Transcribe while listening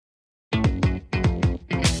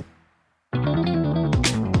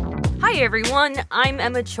Hey everyone, I'm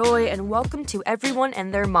Emma Choi and welcome to Everyone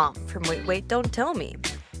and Their Mom from Wait Wait Don't Tell Me.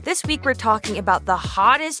 This week we're talking about the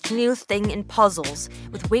hottest new thing in puzzles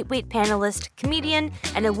with Wait Wait panelist, comedian,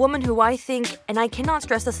 and a woman who I think, and I cannot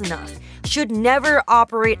stress this enough, should never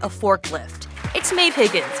operate a forklift. It's Maeve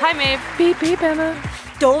Higgins. Hi Maeve. Beep beep, Emma.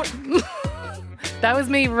 Don't... That was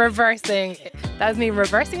me reversing. That was me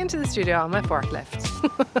reversing into the studio on my forklift.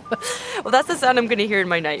 Well, that's the sound I'm going to hear in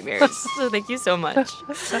my nightmares, so thank you so much.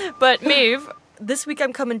 But Maeve, this week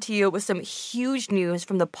I'm coming to you with some huge news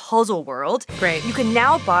from the puzzle world. Great. You can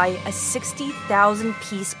now buy a 60,000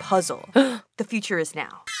 piece puzzle. The future is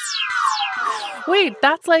now. Wait,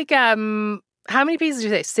 that's like, how many pieces did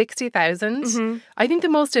you say? 60,000? Mm-hmm. I think the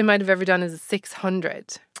most I might have ever done is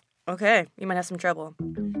 600. Okay, you might have some trouble.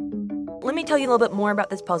 Let me tell you a little bit more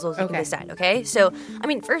about this puzzle so you can decide, okay? So,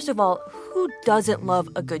 first of all, who doesn't love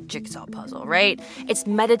a good jigsaw puzzle, right? It's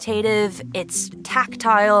meditative, it's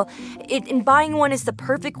tactile, and buying one is the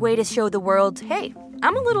perfect way to show the world, hey,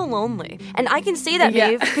 I'm a little lonely. And I can say that,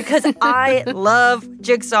 Maeve, because I love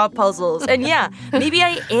jigsaw puzzles. And yeah, maybe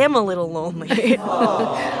I am a little lonely.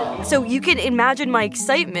 So you can imagine my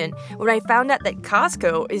excitement when I found out that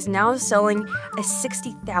Costco is now selling a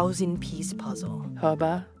 60,000 piece puzzle.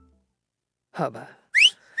 Hubba.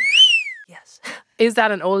 Yes. Is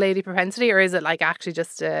that an old lady propensity, or is it like actually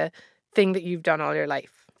just a thing that you've done all your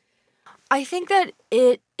life? I think that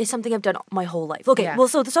it is something I've done my whole life. Okay, Yeah. well,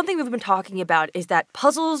 so something we've been talking about is that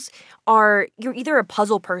puzzles are, you're either a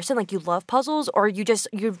puzzle person, like you love puzzles, or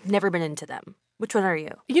you've never been into them. Which one are you?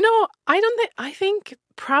 You know, I think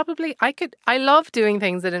probably I love doing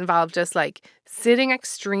things that involve just like sitting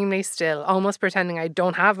extremely still, almost pretending I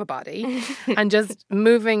don't have a body and just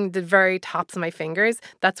moving the very tops of my fingers.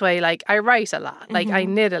 That's why like I write a lot, like I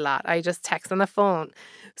knit a lot, I just text on the phone.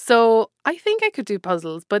 So I think I could do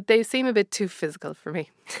puzzles, but they seem a bit too physical for me.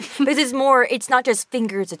 This is more, it's not just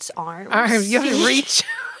fingers, it's arms. You have to reach.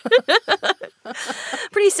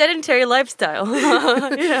 Pretty sedentary lifestyle.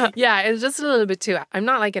 Yeah, it's just a little bit too. I'm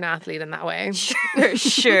not like an athlete in that way.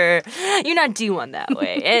 Sure. You're not due one that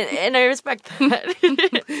way. And I respect that.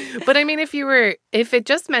 But if it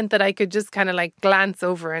just meant that I could just kind of like glance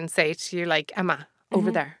over and say to you like, Emma, over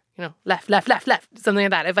there. You know, left, something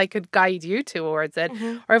like that. If I could guide you towards it,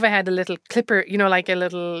 or if I had a little clipper, like a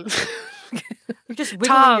little You're just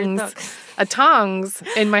wiggling your tongs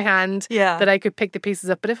in my hand, Yeah. that I could pick the pieces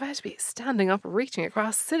up. But if I had to be standing up, reaching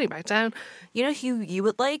across, sitting back down, You know who you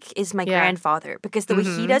would like is my grandfather, because the way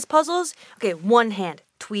he does puzzles, okay, one hand,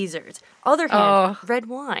 tweezers, other hand, red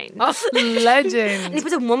wine. legend. And he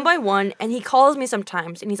puts them one by one, and he calls me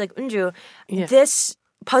sometimes, and he's like, Unju, Yeah. this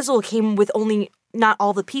puzzle came with only not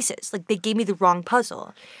all the pieces. Like, they gave me the wrong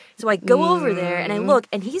puzzle. So I go over there, and I look,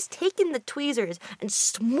 and he's taken the tweezers and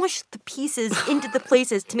smushed the pieces into the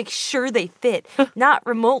places to make sure they fit, not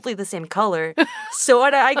remotely the same color. So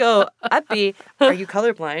I go, Uppy, are you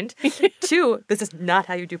colorblind? 2, this is not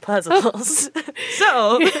how you do puzzles.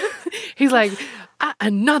 So... He's like,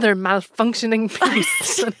 another malfunctioning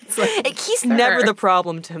piece. And it's like, he's never the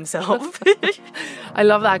problem to himself. I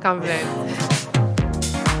love that confidence.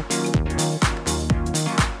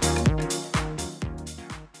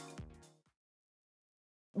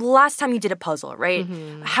 Last time you did a puzzle, right?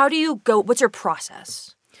 How do you go? What's your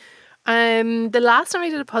process? The last time I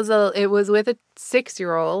did a puzzle, it was with a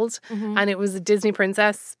 6-year-old, and it was a Disney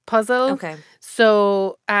princess puzzle. Okay.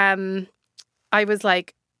 So, I was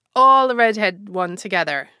like all the redhead one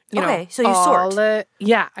together. Okay, so you sort.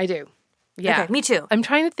 Yeah, I do. Yeah, Okay, me too. I'm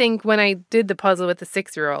trying to think when I did the puzzle with the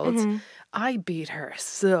 6-year-old. I beat her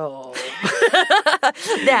so.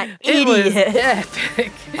 That It was idiot.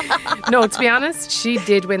 epic. No, to be honest, she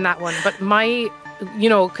did win that one. But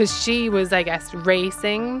because she was, I guess,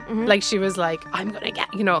 racing. Like, she was like, I'm going to get,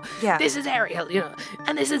 Yeah. this is Ariel,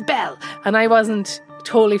 and this is Belle. And I wasn't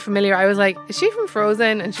totally familiar. I was like, is she from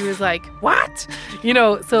Frozen? And she was like, what?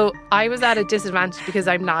 So I was at a disadvantage because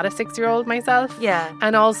I'm not a 6-year-old myself. Yeah.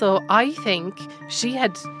 And also, I think she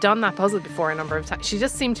had done that puzzle before a number of times. She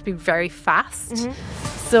just seemed to be very fast.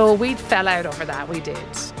 So we fell out over that. We did,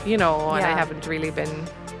 and I haven't really been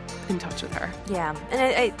in touch with her. Yeah, and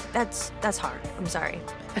I that's hard. I'm sorry.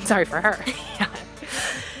 I'm sorry for her.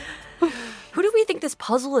 Who do we think this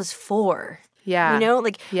puzzle is for? Yeah.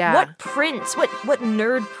 Yeah. What prince, what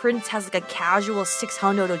nerd prince has like a casual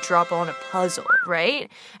 600 to drop on a puzzle, right?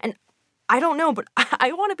 And I don't know, but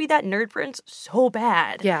I want to be that nerd prince so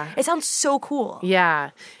bad. Yeah. It sounds so cool.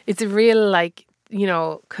 Yeah. It's a real,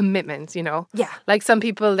 commitment, Yeah. Like some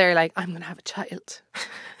people, they're like, I'm going to have a child.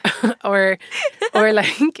 or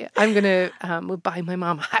like, I'm going to buy my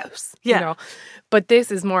mom a house, Yeah. But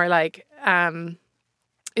this is more like,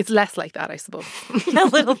 It's less like that, I suppose. A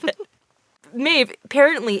little bit. Maeve,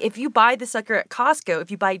 apparently, if you buy the sucker at Costco, if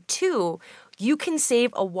you buy 2, you can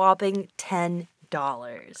save a whopping $10.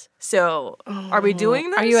 So, are we doing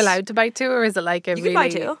this? Are you allowed to buy 2, or is it like a You can buy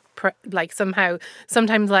 2. Like somehow,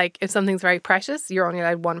 sometimes like if something's very precious, you're only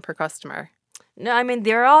allowed 1 per customer? No, I mean,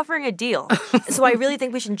 they're offering a deal. So I really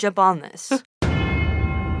think we should jump on this.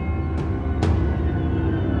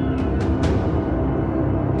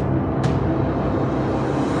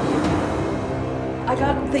 I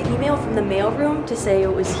got the email from the mailroom to say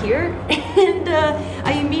it was here, and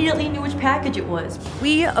I immediately knew which package it was.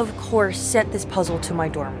 We, of course, sent this puzzle to my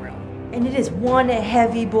dorm room. And it is one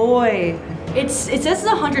heavy boy. It says it's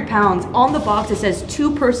 100 pounds. On the box it says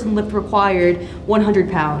 2-person lift required, 100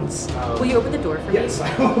 pounds. Will you open the door for me? Yes,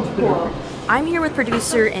 I will. Cool. I'm here with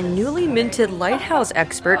producer and newly minted lighthouse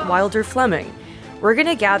expert, Wilder Fleming. We're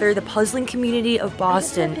gonna gather the puzzling community of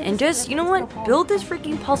Boston and just, you know what, build this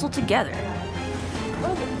freaking puzzle together.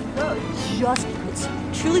 It's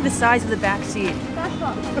truly the size of the back seat. That's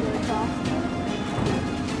not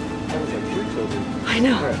I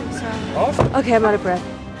know. Awesome. Okay, I'm out of breath.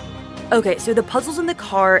 Okay, so the puzzle's in the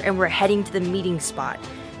car and we're heading to the meeting spot.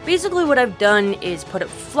 Basically what I've done is put up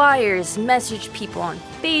flyers, message people on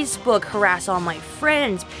Facebook, harass all my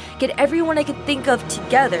friends, get everyone I could think of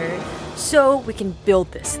together so we can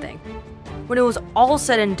build this thing. When it was all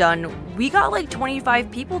said and done, we got like 25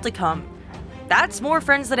 people to come. That's more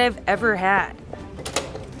friends than I've ever had.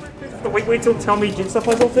 The wait till tell me jigsaw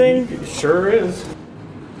puzzle thing? It sure is.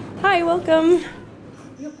 Hi, welcome.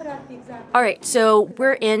 All right, so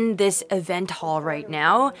we're in this event hall right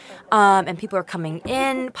now, and people are coming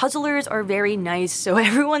in. Puzzlers are very nice, so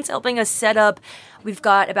everyone's helping us set up. We've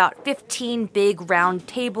got about 15 big round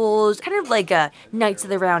tables, kind of like a Knights of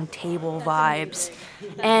the Round Table vibes.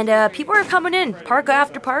 And people are coming in, parka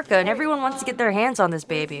after parka, and everyone wants to get their hands on this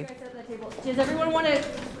baby. Does everyone want to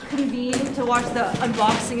convene to watch the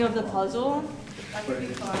unboxing of the puzzle? That could be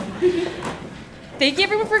fun. Thank you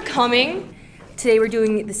everyone for coming. Today we're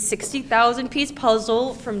doing the 60,000 piece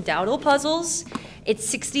puzzle from Dowdle Puzzles. It's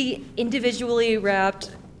 60 individually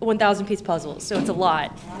wrapped 1,000 piece puzzles, so it's a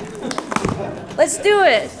lot. Let's do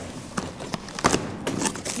it!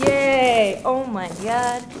 Yay! Oh my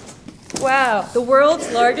god. Wow, the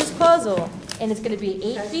world's largest puzzle. And it's gonna be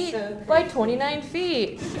 8 feet by 29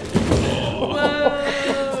 feet.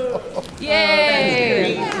 Whoa!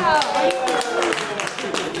 Yay!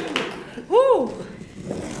 Woo!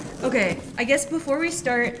 Okay, I guess before we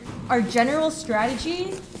start, our general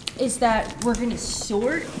strategy is that we're gonna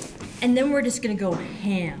sort and then we're just gonna go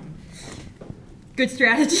ham. Good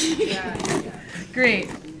strategy? Yeah.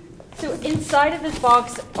 Great. So inside of this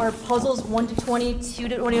box are puzzles 1 to 20, 2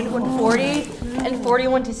 to 20, 1 to 40, and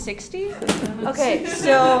 41 to 60. Okay,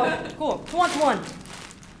 so cool. Who wants 1?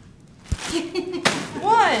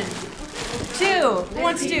 1, 2. Who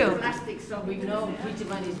wants 2? So we know which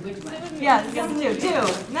one is which one. Yeah, let's get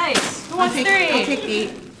 2. Nice. Who wants 3? I'll take 8.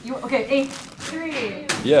 Okay, 8, 3.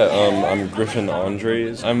 Yeah, I'm Griffin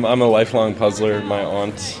Andres. I'm a lifelong puzzler. My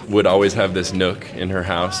aunt would always have this nook in her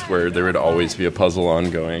house where there would always be a puzzle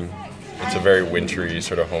ongoing. It's a very wintry,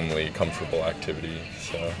 sort of homely, comfortable activity.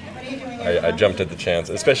 So I jumped at the chance.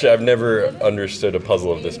 Especially, I've never understood a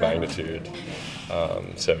puzzle of this magnitude.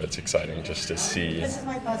 So it's exciting just to see.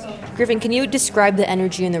 Griffin, can you describe the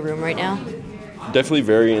energy in the room right now? Definitely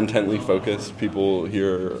very intently focused. People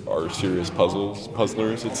here are serious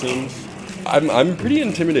puzzlers, it seems. I'm pretty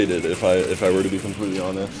intimidated, if I were to be completely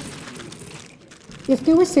honest. If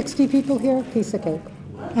there were 60 people here, piece of cake.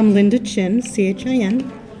 I'm Linda Chin,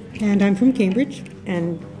 C-H-I-N, and I'm from Cambridge,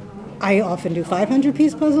 and I often do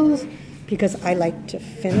 500-piece puzzles because I like to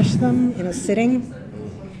finish them in a sitting.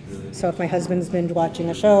 So if my husband's binge watching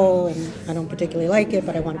a show and I don't particularly like it,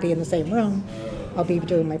 but I want to be in the same room, I'll be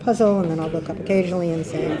doing my puzzle, and then I'll look up occasionally and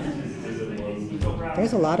say,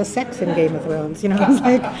 there's a lot of sex in Game of Thrones, you know. It's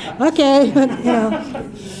like, okay, but,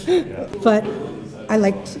 you know. But I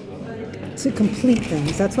like to complete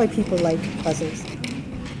things. That's why people like puzzles.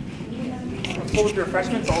 Full with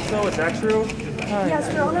refreshments also, is that true?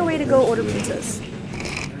 Yes, we're on our way to go order pizzas.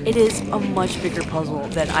 It is a much bigger puzzle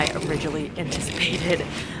than I originally anticipated.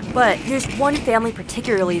 But there's one family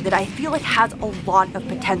particularly that I feel like has a lot of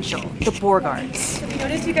potential, the Borgards. I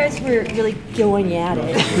noticed you guys were really going at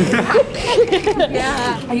it.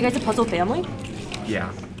 Yeah. Are you guys a puzzle family?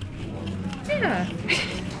 Yeah. Yeah,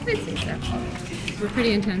 I'd say so. We're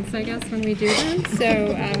pretty intense, I guess, when we do them.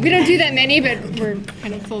 So we don't do that many, but we're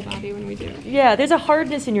kind of full body when we do it. Yeah, there's a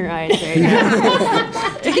hardness in your eyes right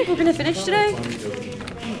now. Do you think we're going to finish today?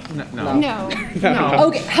 No.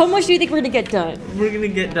 Okay, how much do you think we're going to get done? We're going to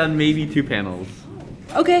get done maybe 2 panels.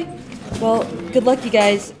 Okay. Well, good luck, you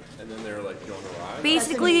guys. And then they were like going awry.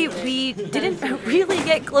 Basically, we didn't really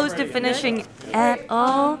get close to finishing at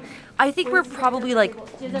all. I think we're probably like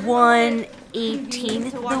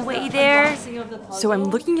 1/18th the way there. So I'm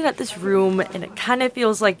looking at this room, and it kind of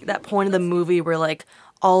feels like that point of the movie where like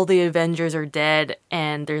all the Avengers are dead,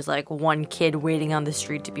 and there's like one kid waiting on the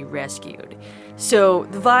street to be rescued. So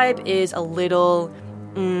the vibe is a little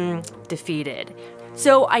defeated.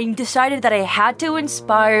 So I decided that I had to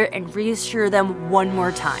inspire and reassure them one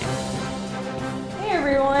more time. Hey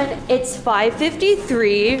everyone, it's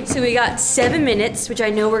 5:53, so we got 7 minutes, which I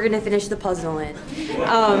know we're gonna finish the puzzle in.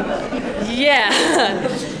 Yeah.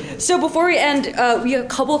 So before we end, we have a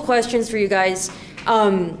couple of questions for you guys.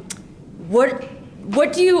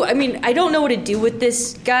 What do you, I mean, I don't know what to do with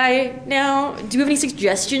this guy now. Do you have any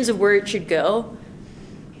suggestions of where it should go?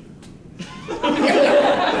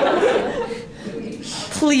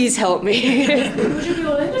 Please help me. Would you be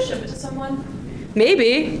willing to ship it to someone?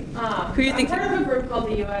 Maybe. Who do you think? I'm part of a group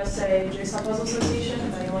called the USA Jigsaw Puzzle Association.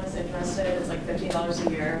 If anyone's interested, it's like $15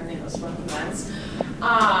 a year, and they host fun events.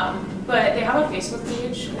 But they have a Facebook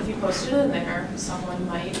page. If you posted it in there, someone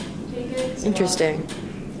might take it. So Interesting.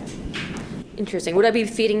 Interesting. Would I be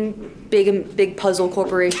feeding Big Puzzle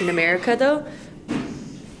Corporation America though?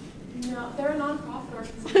 No, they're a nonprofit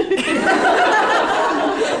organization.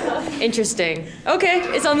 Interesting. Okay,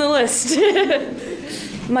 it's on the list.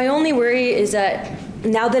 My only worry is that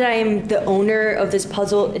now that I am the owner of this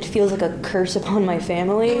puzzle, it feels like a curse upon my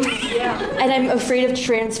family. Yeah. And I'm afraid of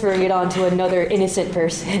transferring it onto another innocent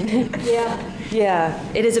person. Yeah. Yeah,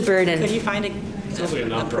 it is a burden. Could you find a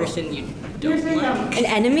person you don't like? An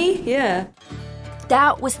enemy? Yeah.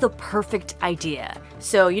 That was the perfect idea.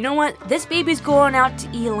 So, you know what? This baby's going out to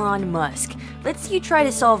Elon Musk. Let's see you try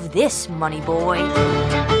to solve this, money boy.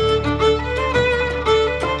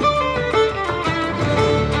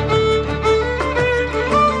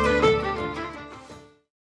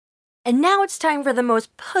 And now it's time for the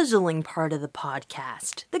most puzzling part of the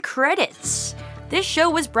podcast, the credits. This show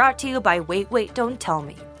was brought to you by Wait, Don't Tell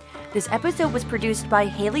Me. This episode was produced by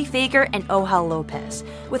Haley Fager and Ohel Lopez,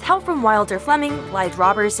 with help from Wilder Fleming, Blythe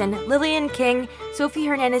Robertson, Lillian King, Sophie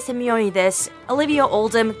Hernandez-Simeonidis, Olivia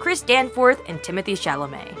Oldham, Chris Danforth, and Timothy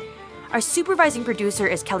Chalamet. Our supervising producer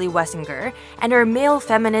is Kelly Wessinger, and our male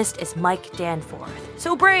feminist is Mike Danforth.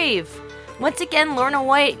 So brave! Once again, Lorna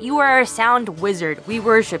White, you are our sound wizard. We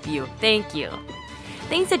worship you. Thank you.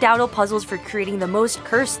 Thanks to Dowdle Puzzles for creating the most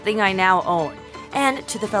cursed thing I now own. And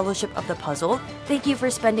to the Fellowship of the Puzzle, thank you for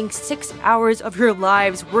spending 6 hours of your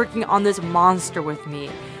lives working on this monster with me.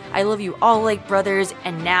 I love you all like brothers,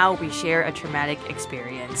 and now we share a traumatic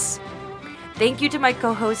experience. Thank you to my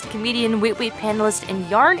co-host, comedian, Wait panelist, and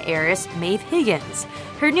yarn heiress, Maeve Higgins.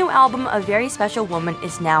 Her new album, A Very Special Woman,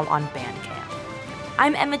 is now on Bandcamp.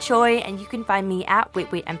 I'm Emma Choi, and you can find me at Wait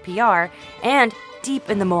NPR and deep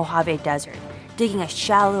in the Mojave Desert, digging a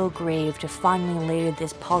shallow grave to finally lay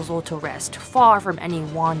this puzzle to rest, far from any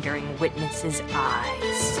wandering witness's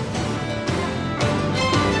eyes.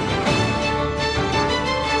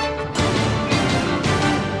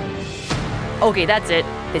 Okay, that's it.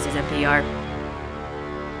 This is NPR.